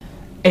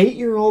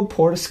8-year-old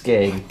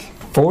Portuguese,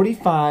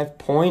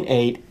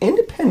 45.8,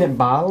 independent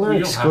bottler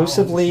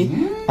exclusively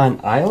on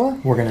Islay.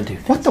 We're going to do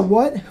this. What the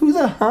what? Who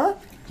the huh?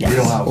 Yes.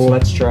 Well,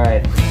 let's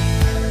try it.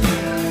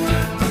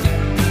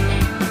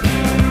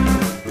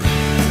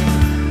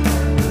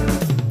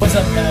 What's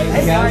up, guys?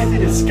 Hey guys,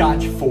 it is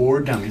Scotch for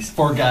Dummies.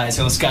 4 guys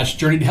on a Scotch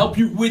journey to help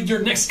you with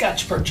your next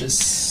Scotch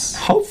purchase.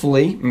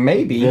 Hopefully,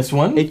 maybe. This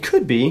one? It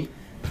could be.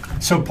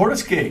 So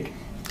Portuguese.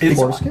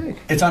 Portuguese.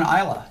 It's on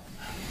Islay.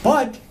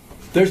 But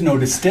there's no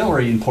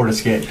distillery in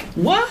Portuguese.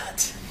 What?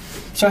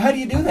 So how do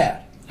you do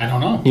that? I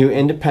don't know. You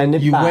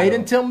independent You bottler. wait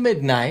until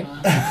midnight,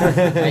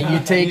 and you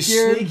take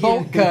your sneak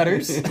bolt in.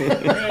 cutters. What's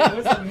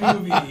that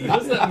movie?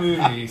 What's that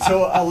movie?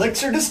 So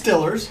Elixir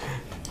Distillers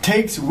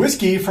takes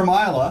whiskey from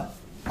Islay.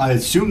 I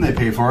assume they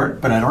pay for it,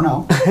 but I don't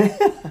know.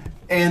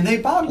 And they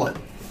bottle it.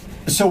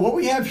 So what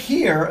we have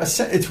here, it's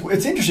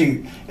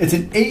interesting. It's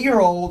an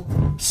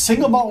 8-year-old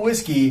single malt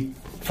whiskey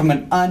from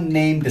an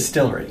unnamed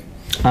distillery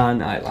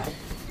on Islay.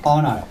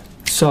 on Islay.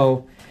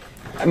 So,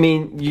 I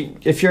mean,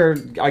 if you're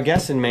a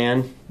guessing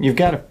man, you've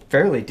got a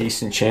fairly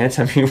decent chance.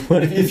 I mean,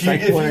 what if it's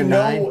like 1 in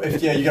 9?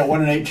 You got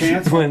 1 in 8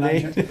 chance. 1 in 1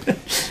 in 8.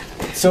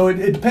 So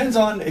it depends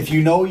on if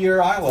you know your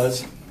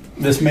Islays.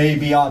 This may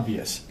be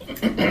obvious.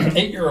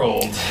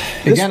 8-year-old.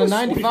 You got a was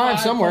 95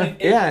 somewhere.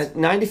 Yeah,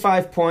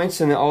 95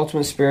 points in the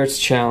Ultimate Spirits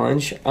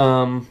Challenge.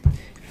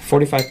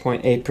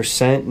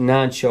 45.8%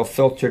 non-chill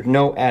filtered,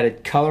 no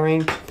added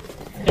coloring.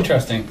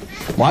 Interesting.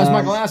 Why is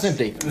my glass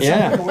empty?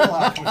 Yeah. I'm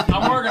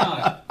working on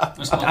it.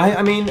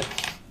 I mean,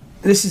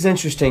 this is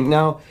interesting.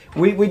 Now,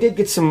 we did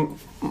get some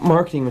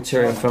marketing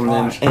material from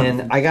them,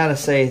 and I gotta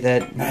say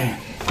that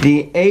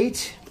the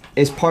 8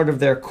 is part of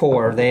their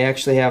core. They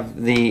actually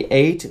have the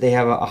 8, they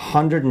have a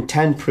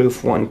 110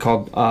 proof one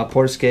called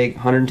Portuguese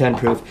 110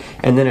 proof,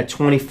 and then a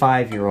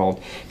 25-year-old.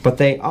 But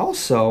they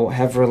also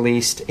have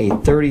released a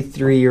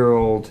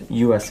 33-year-old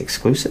US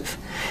exclusive.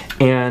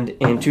 And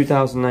in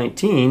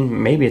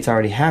 2019, maybe it's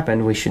already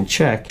happened, we should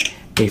check,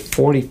 a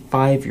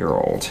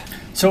 45-year-old.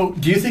 So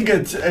do you think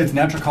it's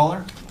natural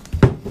color?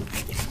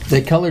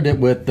 They colored it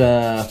with.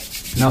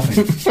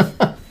 Nothing.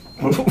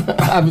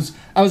 I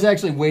was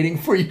actually waiting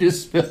for you to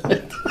spill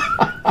it.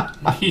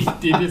 He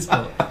did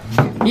spell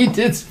it. You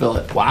did spill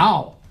it.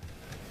 Wow.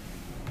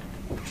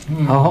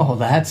 Oh,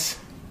 that's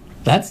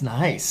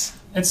nice.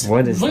 It's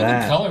What is look at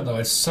that? the color though.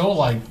 It's so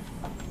like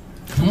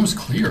almost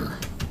clear.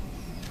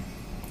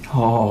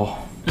 Oh,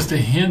 Just a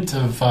hint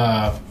of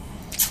what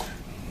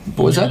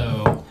was that?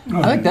 yellow.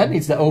 I think that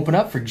needs to open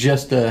up for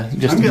just a I'm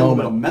getting a little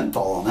bit of moment.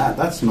 menthol on that.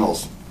 That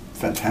smells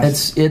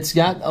fantastic. It's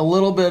got a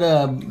little bit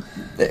of.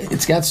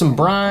 It's got some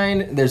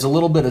brine. There's a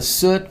little bit of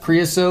soot,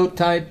 creosote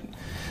type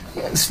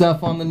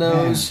stuff on the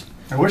nose.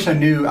 I wish I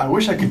knew. I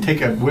wish I could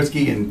take a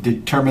whiskey and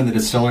determine the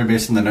distillery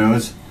based on the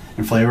nose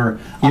and flavor.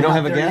 You don't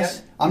have a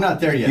guess? I'm not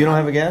there yet. You don't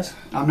have a guess?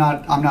 I'm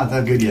not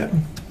that good yet.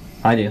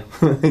 I do.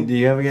 Do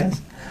you have a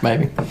guess?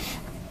 Maybe.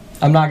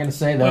 I'm not going to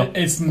say though. But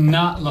it's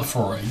not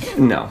Lafroig.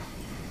 No.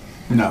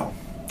 No,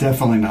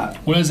 definitely not.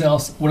 What is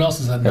else? What else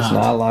is that That's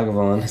not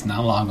Lagavulin. It's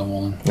not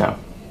Lagavulin. No.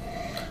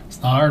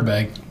 It's not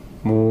Ardbeg.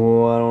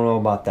 Well, I don't know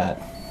about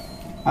that.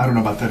 I don't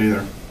know about that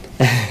either.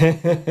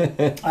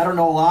 I don't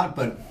know a lot,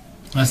 but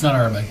That's not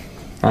Ardbeg.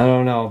 I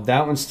don't know.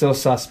 That one's still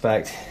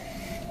suspect.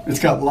 it's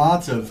got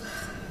lots of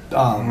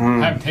I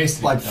haven't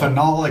tasted like it. though.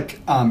 phenolic.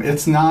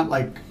 It's not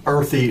like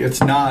earthy.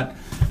 It's not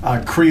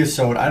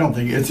creosote. I don't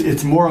think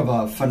it's more of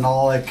a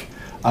phenolic,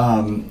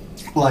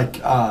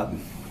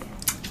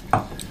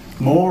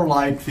 more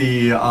like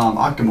the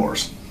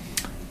Octomores.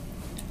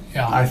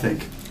 Yeah, I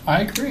think.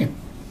 I agree.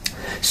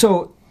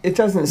 So it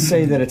doesn't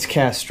say that it's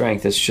cast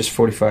strength. It's just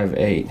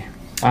 45.8.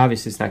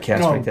 Obviously, it's not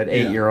cast strength. That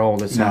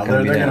 8-year-old, it's not going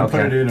to be they're that. going to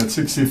put it in at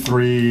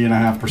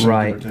 63.5%.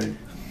 Right. give or take.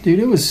 Dude,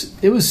 it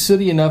was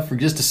sooty enough for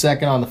just a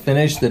second on the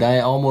finish that I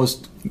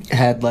almost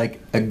had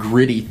like a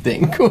gritty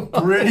thing going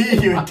on.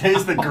 Gritty, you would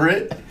taste the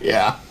grit.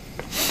 Yeah.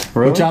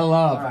 Really? Which I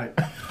love. All right.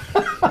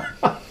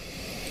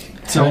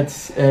 So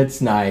So, it's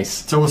nice.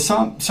 so with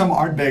some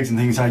Ardbegs and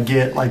things, I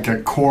get like a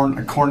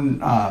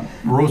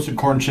roasted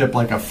corn chip,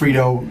 like a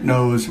Frito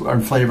nose or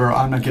flavor.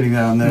 I'm not getting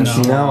that on this.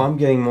 No, I'm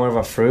getting more of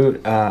a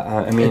fruit.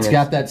 I mean, It's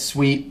got that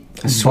sweet,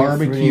 Sweet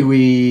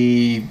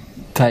barbecue-y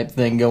type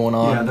thing going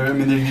on.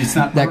 Yeah, it's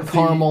not that earthy.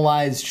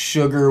 caramelized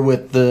sugar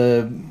with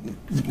the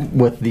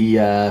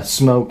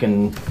smoke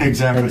and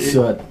Exactly. and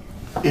soot.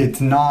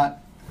 It's not.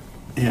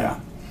 Yeah.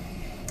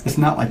 It's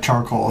not like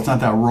charcoal. It's not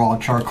that raw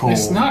charcoal.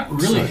 It's not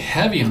really So-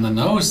 heavy on the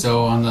nose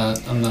though. On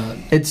the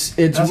It's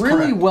That's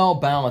really correct. well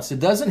balanced. It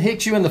doesn't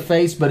hit you in the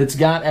face, but it's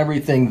got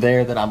everything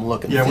there that I'm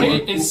looking Yeah, for.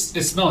 when- it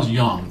smells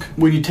young.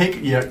 When you take,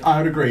 yeah, I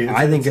would agree.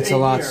 I think it's a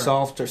lot 8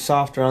 year.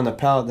 softer on the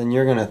palate than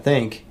you're going to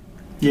think.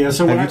 Yeah.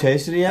 So when Have you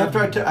tasted it yet?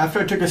 After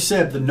I took a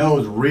sip, the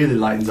nose really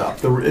lightens up.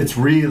 It's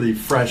really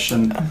fresh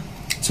and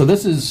So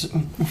this is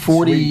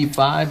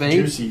 45.8.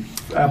 juicy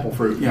apple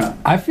fruit. Yeah.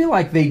 I feel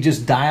like they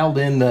just dialed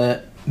in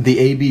the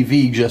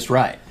ABV just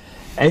right.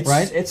 It's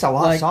Right? It's a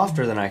lot Like-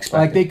 softer than I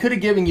expected. Like they could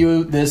have given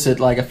you this at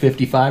like a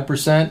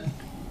 55%,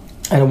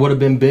 and it would have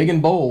been big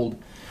and bold.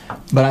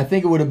 But I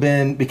think it would have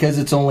been, because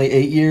it's only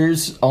 8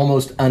 years,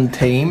 almost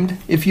untamed,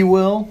 if you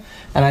will.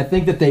 And I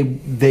think that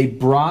they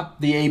brought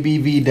the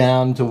ABV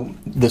down to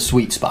the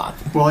sweet spot.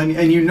 Well,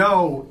 and you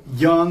know,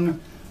 young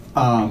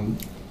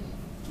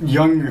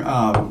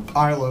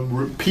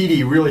Isla,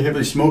 peaty, really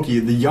heavily smoky,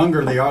 the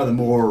younger they are, the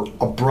more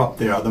abrupt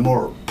they are, the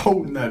more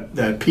potent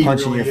that peat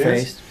Punch in really your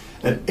is. face.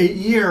 At 8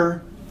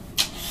 year,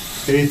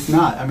 it's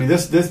not. I mean,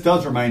 this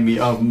does remind me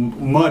of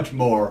much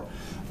more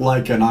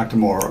like an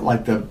Octomore,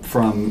 like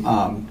from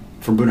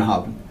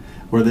Bunnahabhain,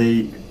 where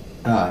they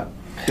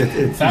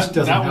it just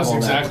doesn't That have was all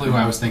exactly what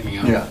I was thinking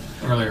of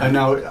earlier. And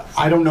now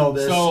I don't know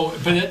this. So,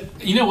 but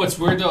you know what's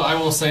weird though? I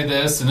will say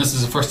this, and this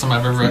is the first time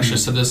I've ever actually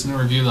said this in a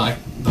review that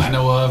I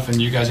know of,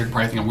 and you guys are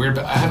probably thinking I'm weird,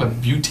 but I have a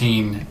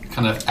butane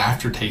kind of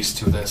aftertaste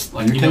to this,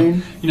 like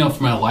Butane? you know,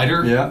 from a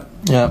lighter,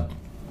 Yeah.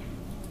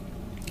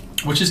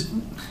 which is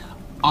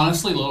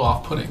honestly a little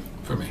off-putting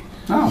for me.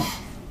 Oh.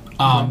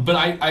 But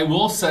I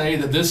will say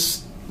that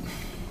this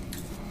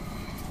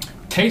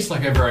tastes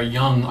like a very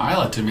young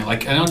Isla to me.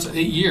 Like, I know it's 8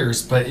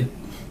 years, but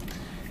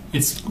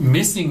it's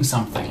missing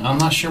something. I'm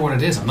not sure what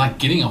it is. I'm not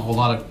getting a whole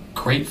lot of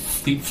great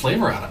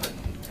flavor out of it.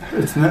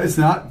 It's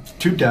not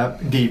too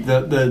deep.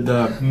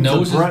 The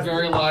Nose the is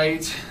very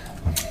light.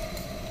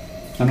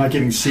 I'm not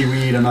getting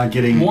seaweed. I'm not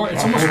getting More.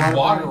 It's almost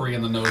watery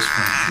in the nose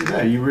for me.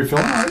 Yeah, you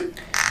refilling already?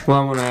 Well,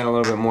 I'm going to add a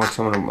little bit more.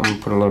 So I'm going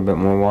to put a little bit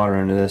more water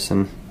into this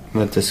and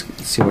let this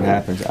see what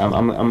happens.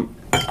 I'm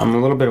a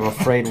little bit of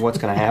afraid what's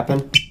going to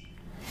happen.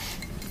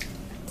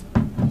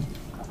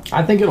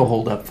 I think it'll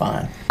hold up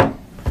fine,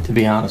 to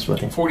be honest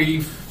with you.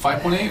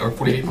 45.8 or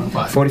 48.5?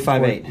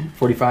 45.8.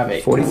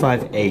 45.8.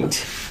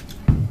 45.8.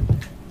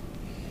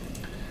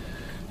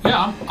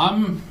 Yeah,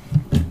 I'm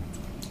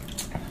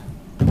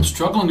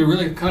struggling to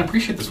really kind of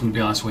appreciate this one, to be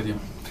honest with you.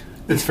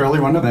 It's fairly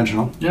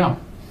one-dimensional. Yeah.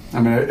 I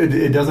mean,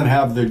 it doesn't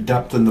have the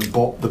depth and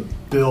the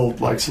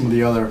build like some of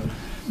the other.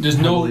 There's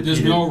no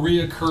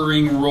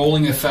reoccurring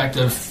rolling effect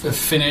of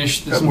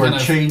finish. There's some Where kind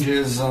it of,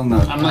 changes on the.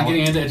 I'm not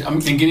getting into it. I'm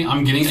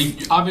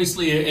getting.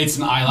 Obviously, it's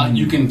an Isla.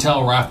 You can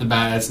tell right off the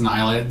bat it's an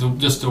Isla.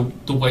 Just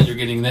the way you're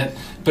getting that.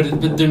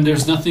 But then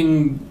there's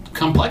nothing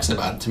complex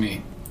about it to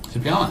me, to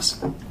be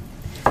honest.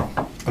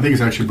 I think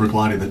it's actually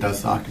Bruichladdich that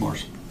does the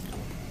Octomores.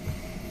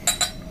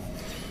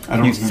 I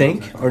don't You remember think,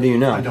 exactly. or do you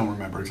know? I don't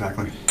remember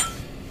exactly.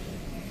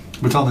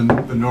 It's on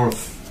the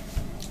north.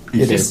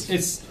 It east.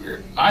 is.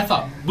 I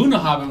thought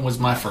Bunnahabhain was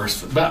my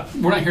first, but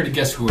we're not here to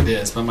guess who it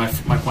is. But my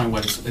point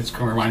was it's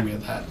going to remind me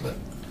of that. But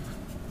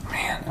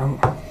Man,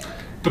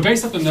 but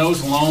based off the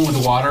nose alone with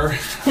the water,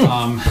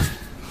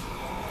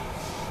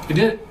 it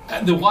did.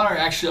 The water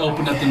actually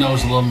opened up the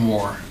nose a little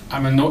more.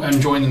 I'm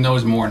enjoying the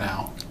nose more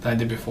now than I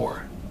did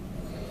before.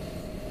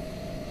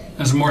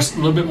 There's a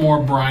little bit more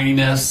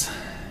brininess.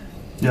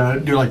 Yeah, I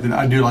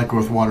do like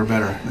with water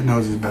better. The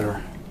nose is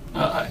better.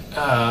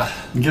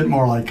 You get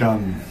more like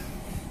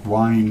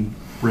wine,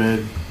 red.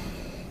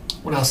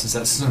 What else is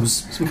that?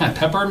 Some kind of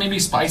pepper, maybe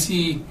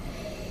spicy.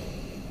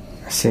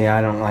 see,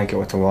 I don't like it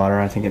with the water.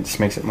 I think it just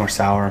makes it more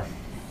sour.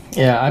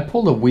 Yeah, I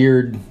pulled a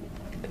weird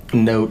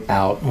note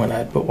out when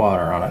I put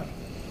water on it.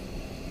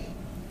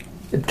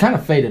 It kind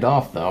of faded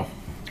off, though.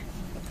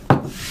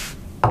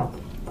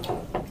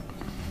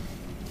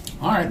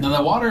 All right, now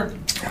that water.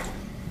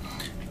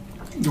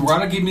 The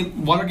water gave me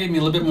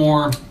a little bit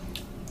more.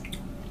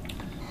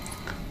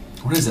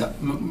 What is that?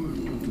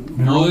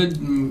 Wood.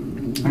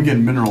 I'm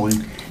getting mineral-y.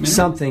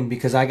 Something,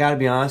 because I got to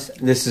be honest,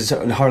 this is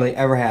hardly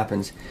ever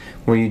happens.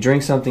 Where you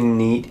drink something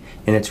neat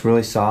and it's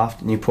really soft,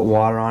 and you put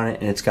water on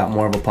it and it's got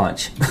more of a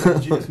punch.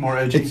 It's more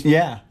edgy.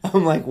 Yeah,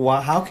 I'm like,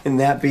 wow, how can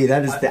that be?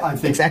 That is the I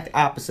think- exact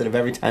opposite of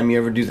every time you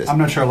ever do this. I'm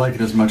not sure I like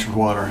it as much with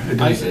water. It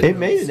does. It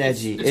made it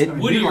edgy. It's It,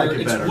 woodier. like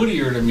it It's better.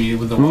 woodier to me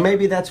with the water.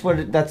 maybe that's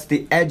that's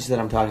the edge that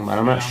I'm talking about.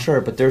 I'm not Yeah.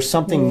 sure, but there's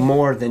something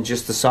more than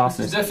just the This is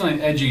softness. definitely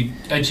an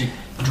edgy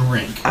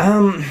drink.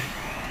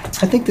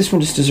 I think this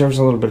one just deserves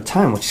a little bit of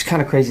time, which is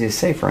kind of crazy to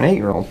say for an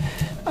 8-year-old.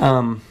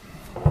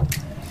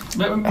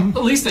 But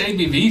at least the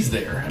ABV's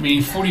there. I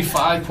mean,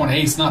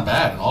 45.8 is not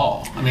bad at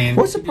all. I mean,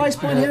 What's the price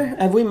point here?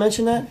 Have we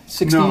mentioned that? No,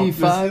 this is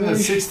 65 in the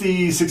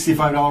 60,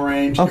 $65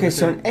 range. Okay,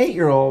 so an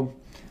 8-year-old,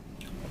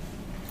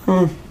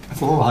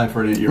 It's a little high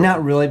for an 8-year-old.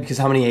 not really, because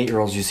how many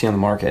 8-year-olds do you see on the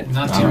market?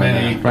 Not too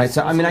many. Right,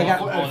 so I mean, I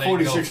got At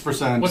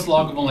 46%. What's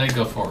Lagavulin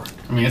go for?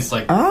 I mean, it's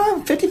like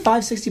 $55,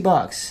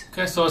 $60.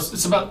 okay, so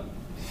it's about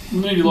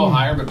maybe a little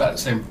higher, but about the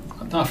same,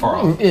 not far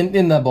off.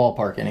 in the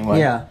ballpark, anyway.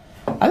 Yeah.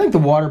 I think the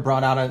water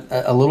brought out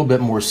a little bit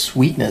more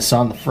sweetness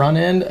on the front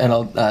end and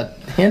a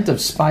hint of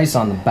spice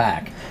on the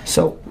back.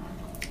 So,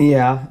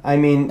 yeah, I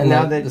mean, And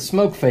now the that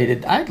smoke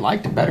faded, I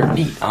liked it better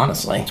neat,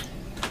 honestly. I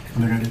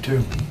think I do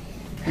too.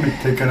 Let me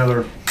take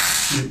another.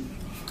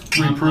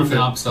 I'm Reproof the it.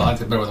 opposite. I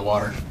like it better with the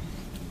water.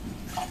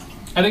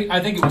 I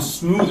think it was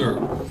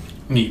smoother,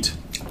 neat,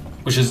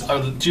 which is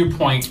to your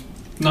point,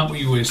 not what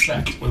you would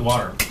expect with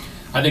water.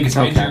 I think it's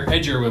Okay.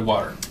 edgier with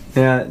water.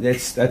 yeah,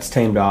 that's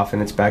tamed off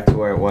and it's back to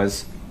where it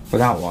was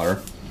without water.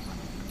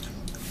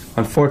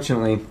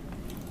 Unfortunately,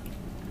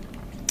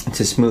 it's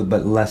as smooth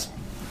but less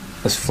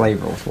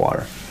flavor with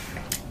water.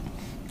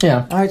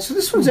 Yeah. All right, so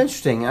this one's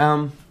interesting.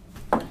 I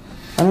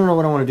don't know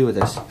what I want to do with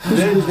this. Who's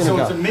going So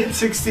to it's a go? mid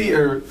 60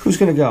 or Who's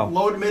going to go?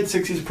 low to mid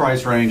 60s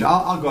price range.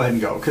 I'll go ahead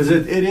and go because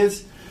it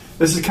is.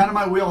 This is kind of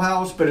my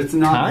wheelhouse, but it's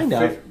not Kind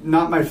of.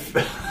 not my.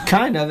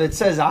 Kind of. It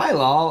says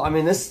Isla. I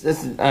mean, this.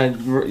 Are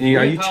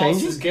you changing?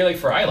 This is Gaelic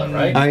for island,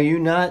 right? Are you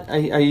not?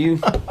 Are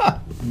you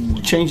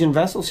changing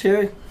vessels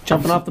here?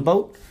 Jumping off the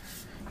boat?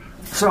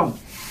 So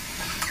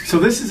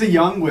this is a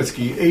young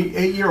whiskey,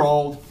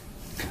 8-year-old.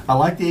 I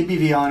like the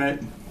ABV on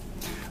it.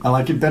 I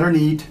like it better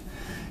neat.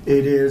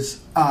 It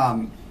is.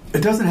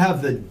 It doesn't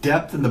have the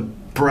depth and the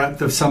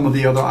breadth of some of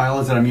the other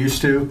Islas that I'm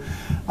used to.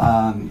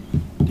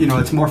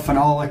 It's more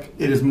phenolic.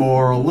 It is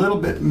more a little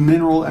bit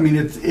mineral. I mean,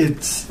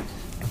 it's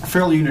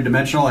fairly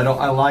unidimensional.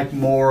 I like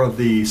more of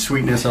the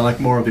sweetness. I like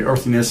more of the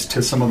earthiness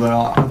to some of the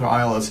other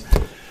Islas.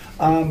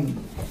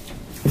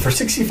 For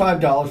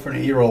 $65 for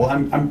an 8-year-old,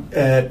 I'm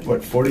at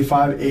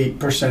 45.8%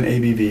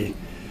 ABV.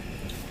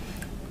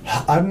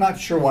 I'm not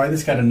sure why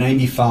this got a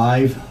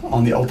 95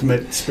 on the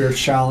Ultimate Spirits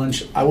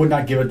Challenge. I would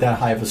not give it that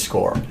high of a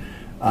score.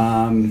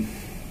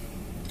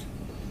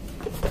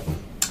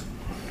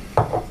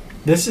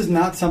 This is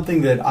not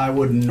something that I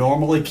would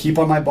normally keep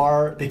on my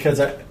bar because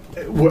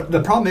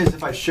the problem is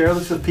if I share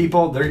this with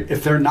people,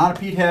 if they're not a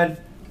peat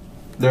head,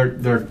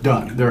 they're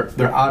done.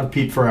 They're out of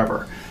peat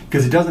forever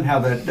because it doesn't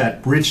have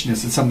that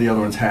richness that some of the other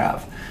ones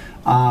have.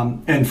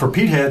 And for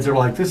peat heads, they're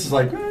like, this is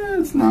like,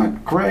 it's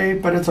not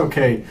great, but it's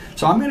okay.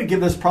 So I'm going to give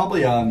this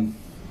probably a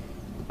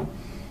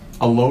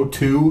low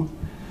 2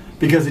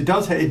 because it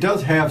does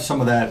have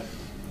some of that,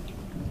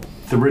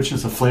 the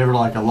richness of flavor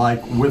like I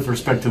like with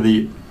respect to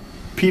the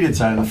peated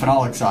side and the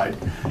phenolic side.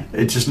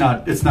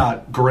 It's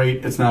not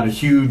great. It's not a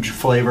huge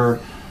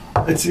flavor.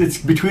 It's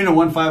between a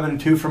 1.5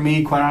 and a 2 for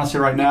me, quite honestly,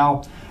 right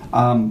now.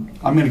 I'm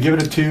going to give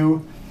it a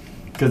 2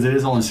 because it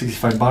is only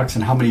 $65,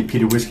 and how many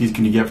peated whiskeys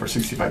can you get for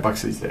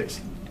 $65 these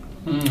days?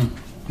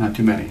 Not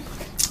too many.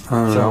 I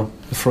don't know.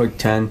 The Freud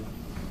 10.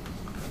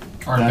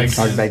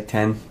 Ardbeg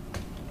 10.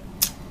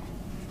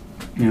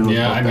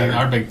 Yeah, I mean,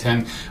 Ardbeg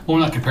 10. Well, we're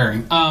not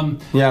comparing.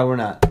 Yeah, we're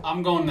not.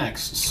 I'm going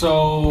next.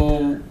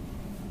 So,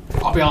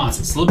 I'll be honest,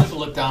 it's a little bit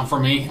of a letdown for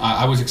me.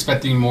 I was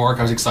expecting more.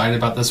 I was excited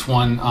about this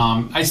one.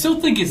 I still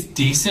think it's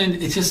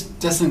decent. It just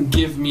doesn't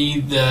give me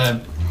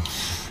the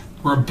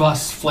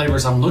robust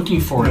flavors I'm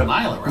looking for in an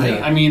Isla, right?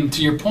 Yeah. I mean,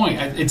 to your point,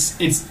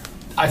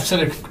 I've said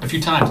it a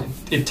few times.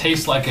 It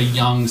tastes like a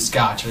young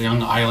Scotch, a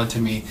young Isla to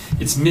me.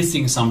 It's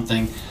missing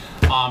something.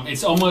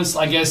 It's almost,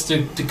 I guess,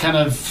 to kind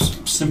of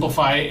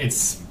simplify it,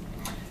 it's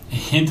a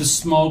hint of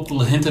smoke,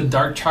 a hint of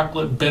dark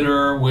chocolate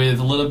bitter with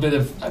a little bit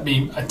of,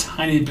 a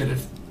tiny bit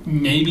of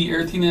maybe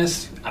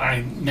earthiness.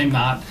 Maybe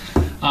not.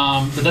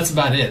 But that's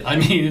about it. I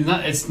mean,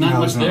 it's not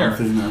much there.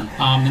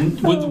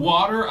 And with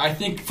water, I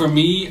think for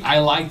me, I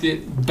liked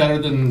it better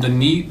than the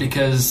neat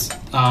because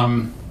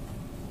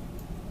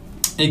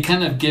it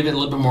kind of gave it a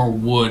little bit more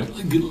wood,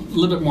 a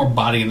little bit more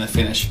body in the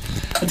finish.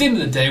 At the end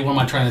of the day, what am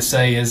I trying to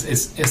say is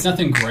it's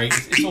nothing great.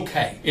 It's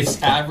okay. It's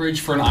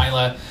average for an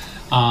Isla.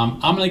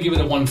 I'm going to give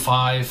it a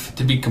 1.5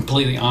 to be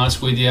completely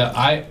honest with you.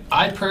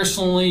 I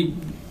personally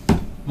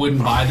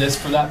wouldn't buy this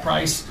for that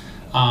price,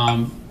 but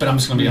I'm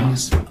just going to be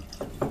honest.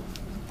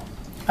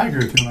 I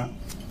agree with you on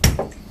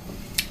that.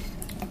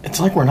 It's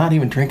like we're not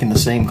even drinking the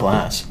same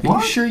glass. Are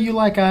you sure you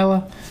like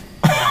Isla?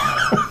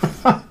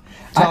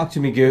 Talk to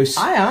me, Goose.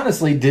 I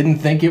honestly didn't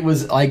think it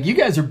was like you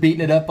guys are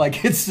beating it up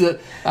like it's I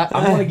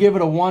want to give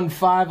it a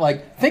 1.5.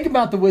 Like, think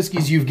about the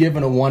whiskeys you've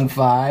given a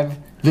 1.5.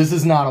 This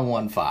is not a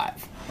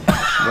 1.5.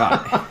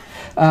 Right.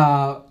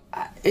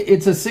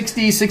 It's a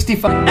 60,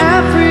 65.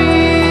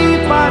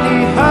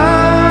 Everybody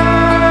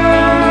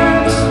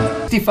hurts.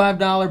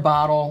 $65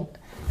 bottle.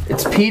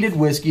 It's peated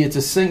whiskey. It's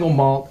a single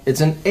malt. It's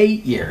an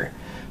 8-year.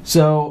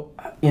 So,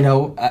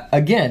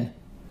 again,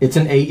 it's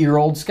an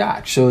 8-year-old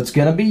Scotch. So it's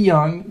going to be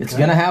young. It's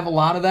going to have a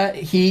lot of that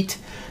heat.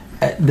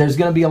 There's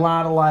going to be a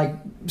lot of like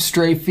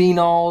stray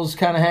phenols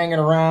kind of hanging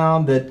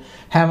around that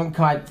haven't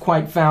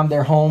quite found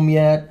their home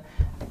yet.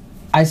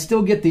 I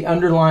still get the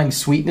underlying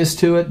sweetness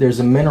to it.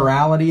 There's a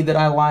minerality that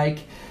I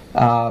like.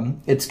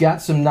 It's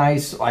got some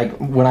nice, like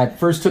when I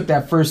first took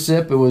that first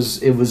sip, it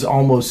was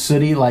almost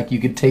sooty, like you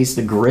could taste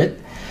the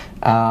grit.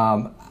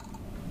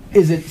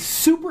 Is it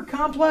super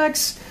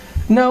complex?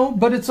 No,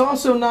 but it's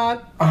also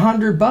not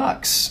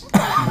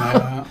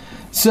 $100.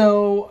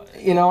 So,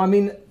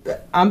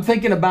 I'm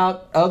thinking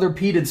about other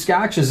peated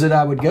scotches that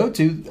I would go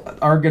to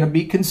are going to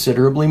be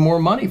considerably more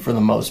money for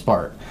the most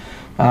part.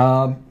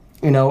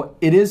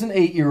 It is an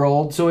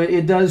 8-year-old, so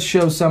it does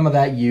show some of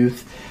that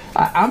youth.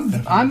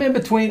 I'm in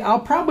between. I'll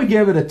probably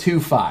give it a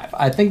 2.5.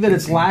 I think that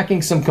it's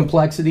lacking some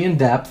complexity and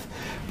depth,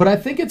 but I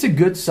think it's a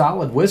good,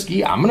 solid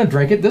whiskey. I'm going to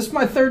drink it. This is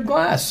my third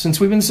glass since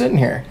we've been sitting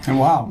here. And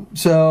wow.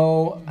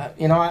 So,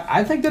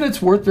 I think that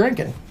it's worth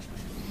drinking.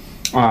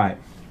 All right.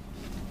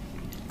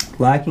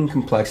 Lacking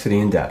complexity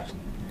and depth.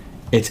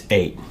 It's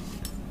 8.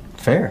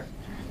 Fair.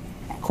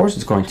 Of course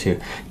it's going to.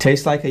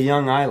 Tastes like a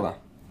young Isla.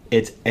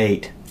 It's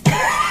 8.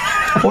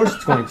 Of course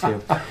it's going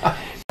to.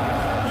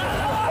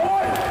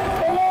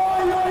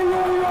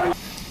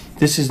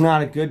 this is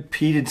not a good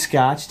peated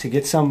Scotch to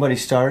get somebody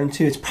started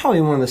into. It's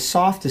probably one of the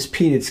softest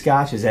peated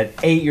Scotches at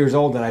 8 years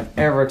old that I've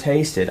ever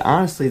tasted.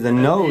 Honestly, the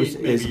nose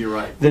maybe is you're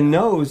right. the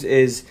nose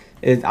is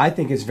I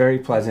think it's very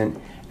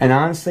pleasant. And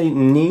honestly,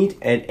 neat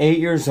at 8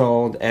 years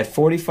old at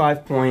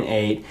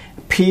 45.8,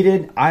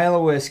 peated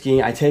Islay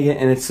whiskey. I take it,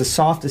 and it's the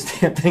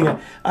softest damn thing.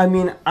 I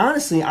mean,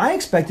 honestly, I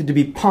expected to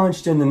be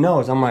punched in the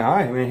nose. I'm like, all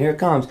right, man, here it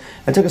comes.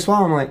 I took a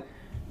swallow. I'm like,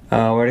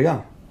 where'd it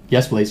go?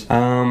 Yes, please.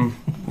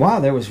 Wow,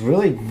 there was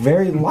really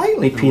very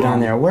lightly peat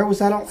on there. Where was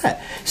that all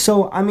at?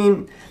 So, I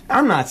mean,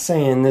 I'm not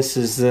saying this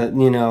is the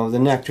the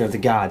nectar of the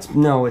gods.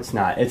 No, it's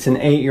not. It's an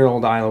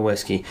 8-year-old Islay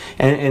whiskey,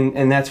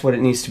 and that's what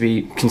it needs to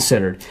be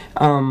considered.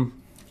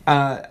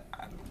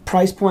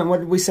 Price point, what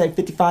did we say,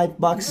 $55,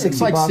 $60? It's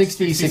like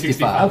 60,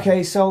 65.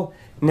 Okay, so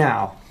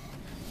now,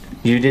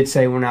 you did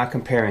say we're not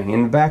comparing.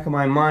 In the back of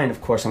my mind, of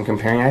course I'm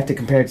comparing. I have to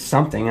compare it to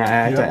something. I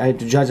have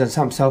to judge on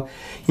something. So,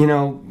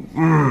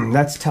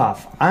 that's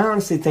tough. I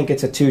honestly think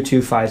it's a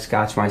 2.25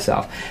 Scotch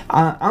myself.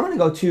 I'm going to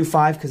go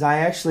 2.5 because I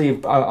actually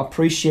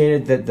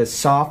appreciated the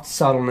soft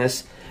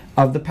subtleness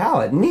of the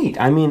palate. Neat.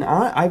 I mean,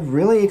 I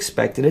really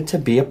expected it to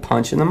be a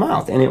punch in the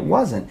mouth, and it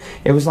wasn't.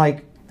 It was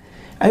like,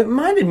 it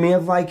reminded me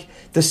of like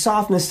the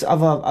softness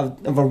of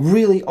a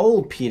really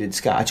old peated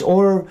Scotch,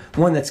 or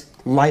one that's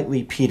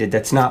lightly peated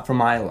that's not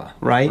from Islay,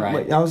 right?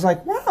 I was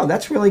like, wow,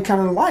 that's really kind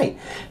of light.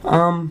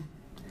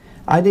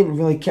 I didn't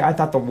really care. I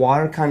thought the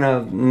water kind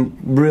of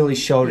really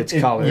showed its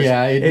colors.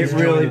 Yeah, it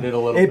really did a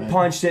little it bit.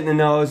 punched it in the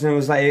nose, and it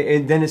was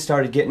like then it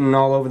started getting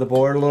all over the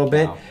board a little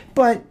bit. Wow.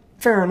 But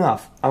fair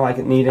enough. I like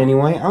it neat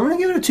anyway. I'm gonna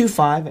give it a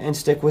 2.5 and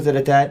stick with it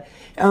at that.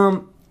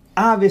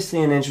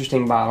 Obviously, an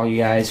interesting bottle, you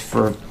guys,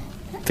 for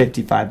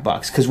 $55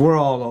 because we're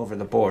all over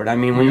the board. I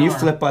mean, when you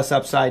flip us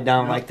upside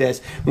down like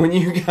this, when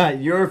you got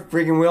your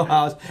freaking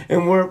wheelhouse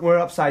and we're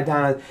upside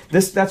down,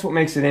 that's what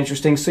makes it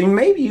interesting. So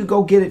maybe you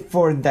go get it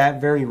for that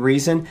very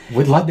reason.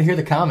 We'd love to hear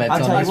the comments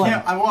I'll on tell this you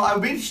one. what. I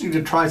would be interested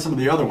to try some of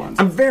the other ones.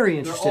 I'm very They're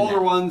interested in older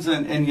that. ones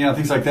and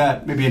things like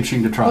that. Maybe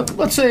interesting to try.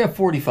 Let's say a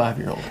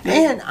 45-year-old.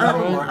 And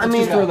I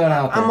mean, throw that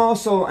out there. I'm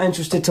also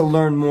interested to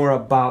learn more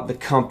about the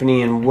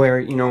company and where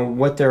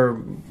what their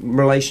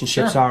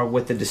relationships are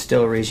with the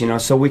distilleries.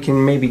 So we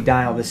can maybe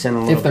dial this in a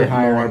little If they're bit more.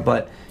 hiring.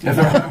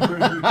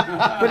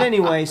 But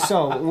anyway,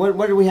 so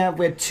what do we have?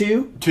 We had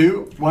 2,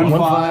 2, 1,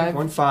 5,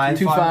 1, 5,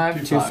 2,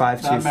 5, 2,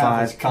 5, 2, That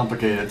math is 5.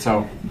 complicated,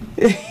 so.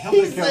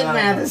 He said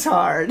math is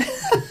hard.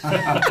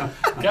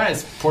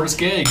 Guys, Port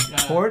Escape.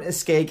 Port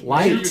Escape Make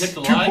sure you Light. hit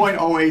the like.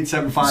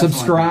 2.0875.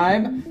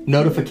 Subscribe,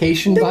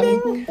 notification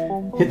button,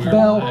 hit the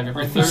bell.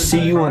 Every Thursday.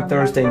 See you on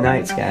Thursday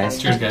nights, guys.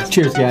 Cheers, guys.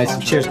 Cheers,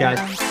 guys. Cheers,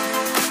 guys.